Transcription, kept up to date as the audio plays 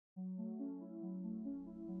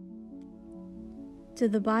To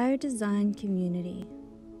the biodesign community,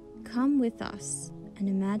 come with us and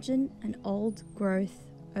imagine an old-growth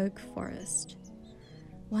oak forest,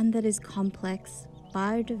 one that is complex,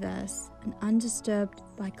 biodiverse, and undisturbed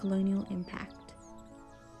by colonial impact.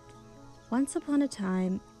 Once upon a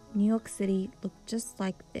time, New York City looked just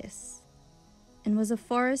like this, and was a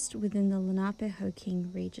forest within the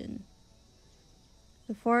Lenape-Hoking region.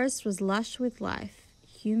 The forest was lush with life,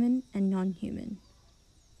 human and non-human.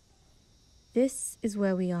 This is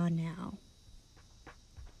where we are now.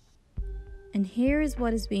 And here is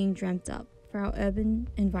what is being dreamt up for our urban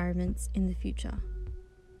environments in the future.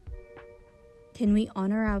 Can we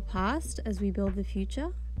honor our past as we build the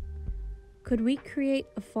future? Could we create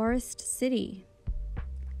a forest city?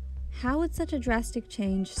 How would such a drastic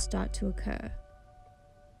change start to occur?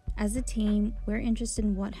 As a team, we're interested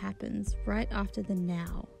in what happens right after the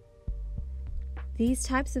now. These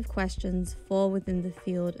types of questions fall within the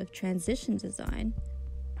field of transition design,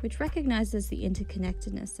 which recognizes the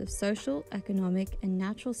interconnectedness of social, economic, and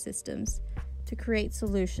natural systems to create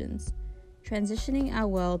solutions, transitioning our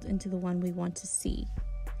world into the one we want to see.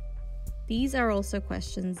 These are also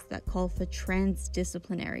questions that call for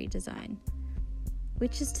transdisciplinary design,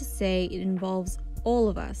 which is to say it involves all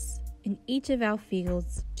of us in each of our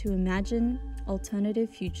fields to imagine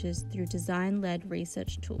alternative futures through design-led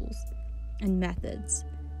research tools and methods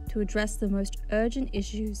to address the most urgent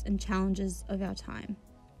issues and challenges of our time.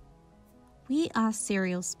 We are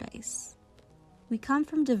Serial Space. We come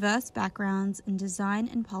from diverse backgrounds in design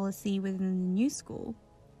and policy within the New School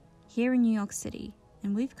here in New York City,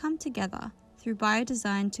 and we've come together through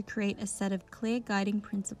biodesign to create a set of clear guiding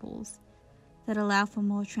principles that allow for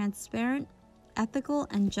more transparent, ethical,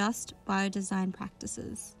 and just biodesign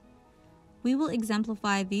practices. We will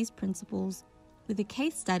exemplify these principles with a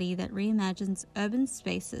case study that reimagines urban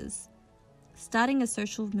spaces, starting a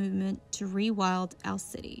social movement to rewild our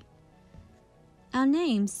city. Our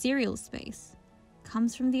name, Serial Space,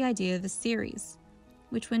 comes from the idea of a series,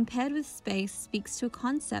 which when paired with space speaks to a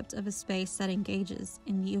concept of a space that engages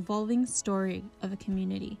in the evolving story of a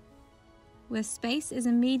community, where space is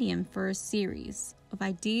a medium for a series of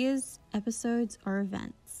ideas, episodes, or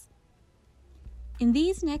events. In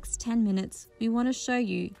these next 10 minutes, we want to show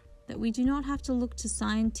you that we do not have to look to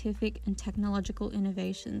scientific and technological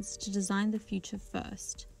innovations to design the future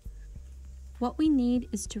first. What we need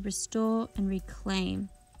is to restore and reclaim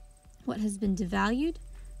what has been devalued,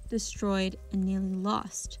 destroyed, and nearly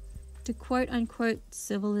lost to quote-unquote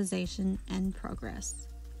civilization and progress.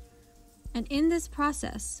 And in this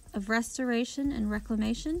process of restoration and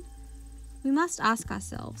reclamation, we must ask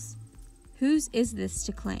ourselves, whose is this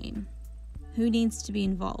to claim? Who needs to be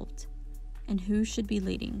involved? And who should be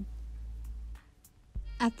leading?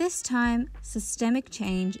 At this time, systemic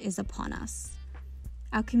change is upon us.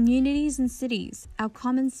 Our communities and cities, our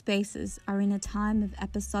common spaces, are in a time of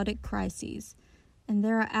episodic crises, and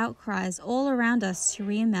there are outcries all around us to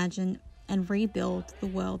reimagine and rebuild the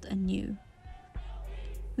world anew.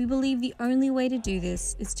 We believe the only way to do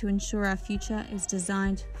this is to ensure our future is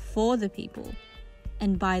designed for the people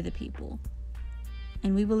and by the people.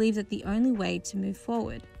 And we believe that the only way to move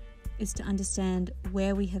forward is to understand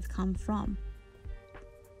where we have come from.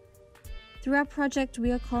 Through our project,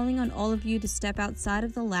 we are calling on all of you to step outside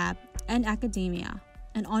of the lab and academia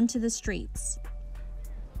and onto the streets.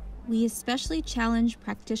 We especially challenge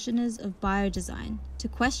practitioners of biodesign to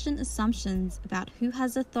question assumptions about who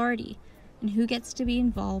has authority and who gets to be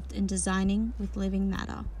involved in designing with living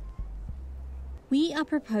matter. We are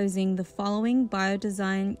proposing the following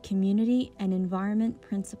biodesign community and environment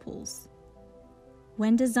principles.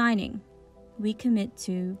 When designing, we commit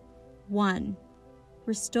to 1.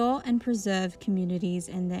 Restore and preserve communities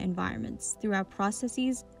and their environments through our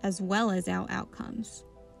processes as well as our outcomes.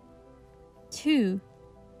 2.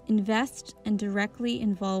 Invest and directly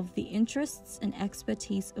involve the interests and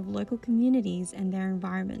expertise of local communities and their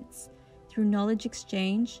environments through knowledge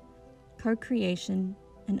exchange, co-creation,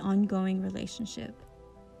 and ongoing relationship.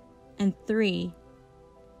 And 3.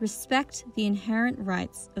 Respect the inherent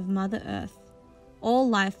rights of Mother Earth, all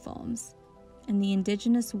life forms, and the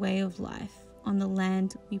indigenous way of life on the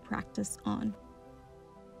land we practice on.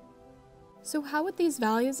 So how would these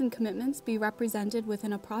values and commitments be represented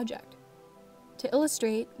within a project? To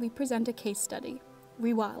illustrate, we present a case study,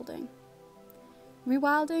 rewilding.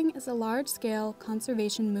 Rewilding is a large-scale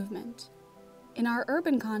conservation movement. In our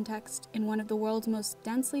urban context, in one of the world's most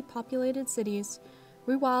densely populated cities,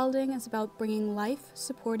 rewilding is about bringing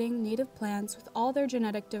life-supporting native plants with all their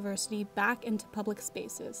genetic diversity back into public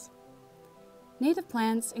spaces. Native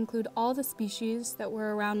plants include all the species that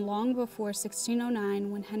were around long before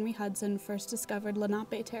 1609 when Henry Hudson first discovered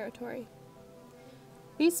Lenape territory.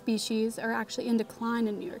 These species are actually in decline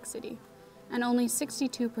in New York City, and only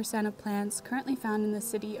 62% of plants currently found in the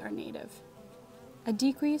city are native. A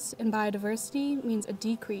decrease in biodiversity means a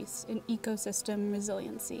decrease in ecosystem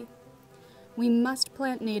resiliency. We must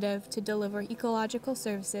plant native to deliver ecological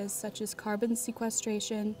services such as carbon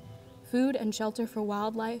sequestration, food and shelter for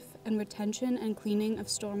wildlife, and retention and cleaning of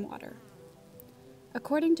stormwater.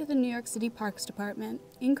 According to the New York City Parks Department,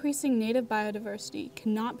 increasing native biodiversity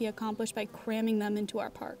cannot be accomplished by cramming them into our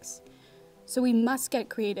parks, so we must get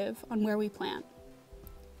creative on where we plant.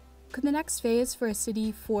 Could the next phase for a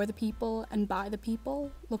city for the people and by the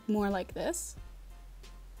people look more like this?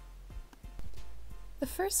 The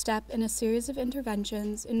first step in a series of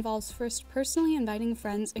interventions involves first personally inviting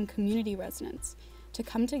friends and community residents to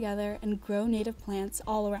come together and grow native plants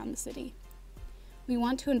all around the city. We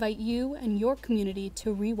want to invite you and your community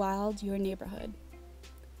to rewild your neighborhood.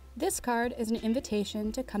 This card is an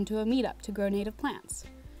invitation to come to a meetup to grow native plants.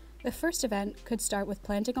 The first event could start with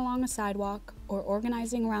planting along a sidewalk or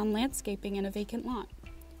organizing around landscaping in a vacant lot.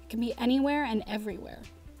 It can be anywhere and everywhere.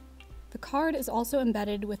 The card is also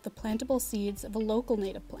embedded with the plantable seeds of a local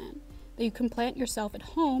native plant that you can plant yourself at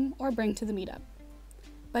home or bring to the meetup.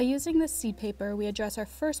 By using this seed paper, we address our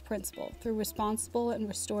first principle through responsible and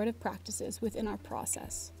restorative practices within our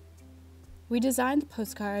process. We designed the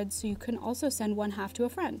postcards so you can also send one half to a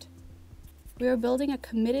friend. We are building a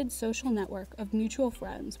committed social network of mutual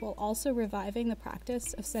friends while also reviving the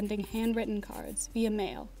practice of sending handwritten cards via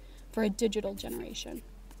mail for a digital generation.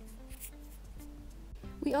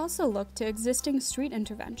 We also look to existing street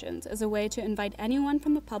interventions as a way to invite anyone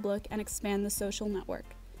from the public and expand the social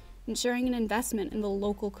network, ensuring an investment in the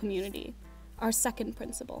local community, our second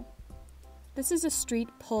principle. This is a street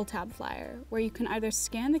pull tab flyer where you can either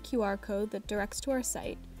scan the QR code that directs to our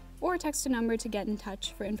site or text a number to get in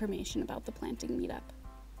touch for information about the planting meetup.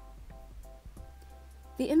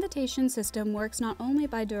 The invitation system works not only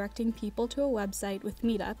by directing people to a website with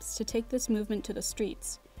meetups to take this movement to the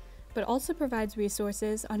streets, but also provides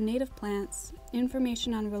resources on native plants,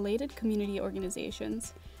 information on related community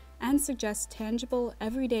organizations, and suggests tangible,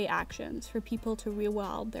 everyday actions for people to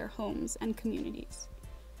rewild their homes and communities.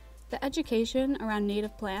 The education around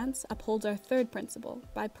native plants upholds our third principle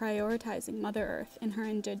by prioritizing Mother Earth in her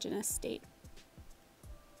indigenous state.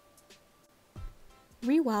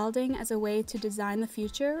 Rewilding as a way to design the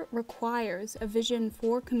future requires a vision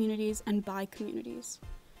for communities and by communities.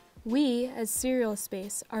 We, as Serial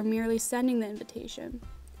Space, are merely sending the invitation,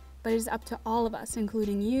 but it is up to all of us,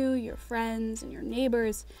 including you, your friends, and your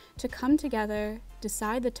neighbors, to come together,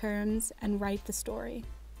 decide the terms, and write the story.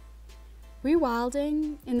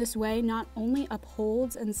 Rewilding, in this way, not only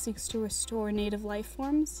upholds and seeks to restore native life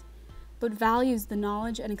forms, but values the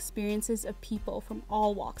knowledge and experiences of people from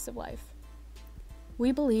all walks of life.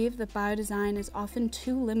 We believe that biodesign is often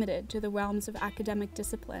too limited to the realms of academic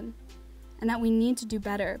discipline, and that we need to do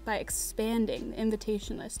better by expanding the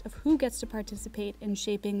invitation list of who gets to participate in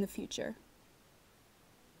shaping the future.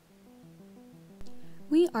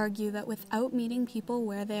 We argue that without meeting people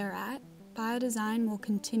where they are at, biodesign will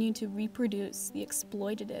continue to reproduce the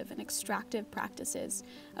exploitative and extractive practices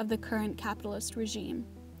of the current capitalist regime.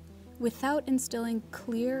 Without instilling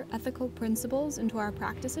clear ethical principles into our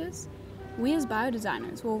practices, we as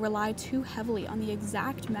biodesigners will rely too heavily on the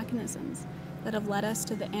exact mechanisms that have led us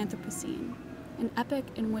to the Anthropocene, an epoch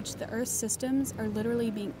in which the Earth's systems are literally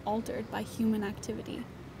being altered by human activity.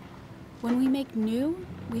 When we make new,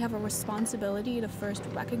 we have a responsibility to first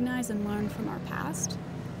recognize and learn from our past,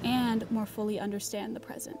 and more fully understand the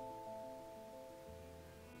present.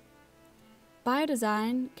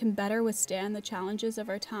 Biodesign can better withstand the challenges of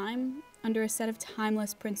our time under a set of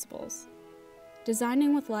timeless principles,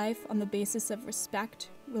 designing with life on the basis of respect,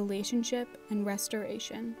 relationship, and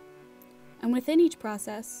restoration. And within each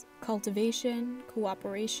process, cultivation,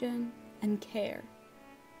 cooperation, and care.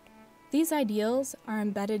 These ideals are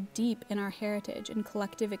embedded deep in our heritage and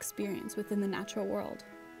collective experience within the natural world.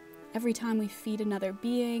 Every time we feed another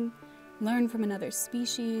being, learn from another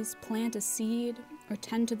species, plant a seed, or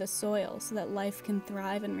tend to the soil so that life can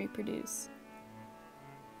thrive and reproduce.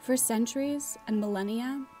 For centuries and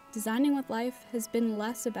millennia, designing with life has been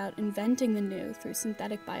less about inventing the new through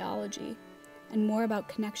synthetic biology, and more about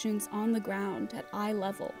connections on the ground at eye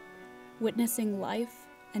level, witnessing life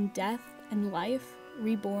and death and life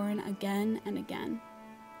reborn again and again.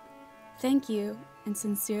 Thank you, and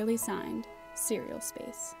sincerely signed, Serial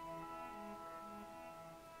Space.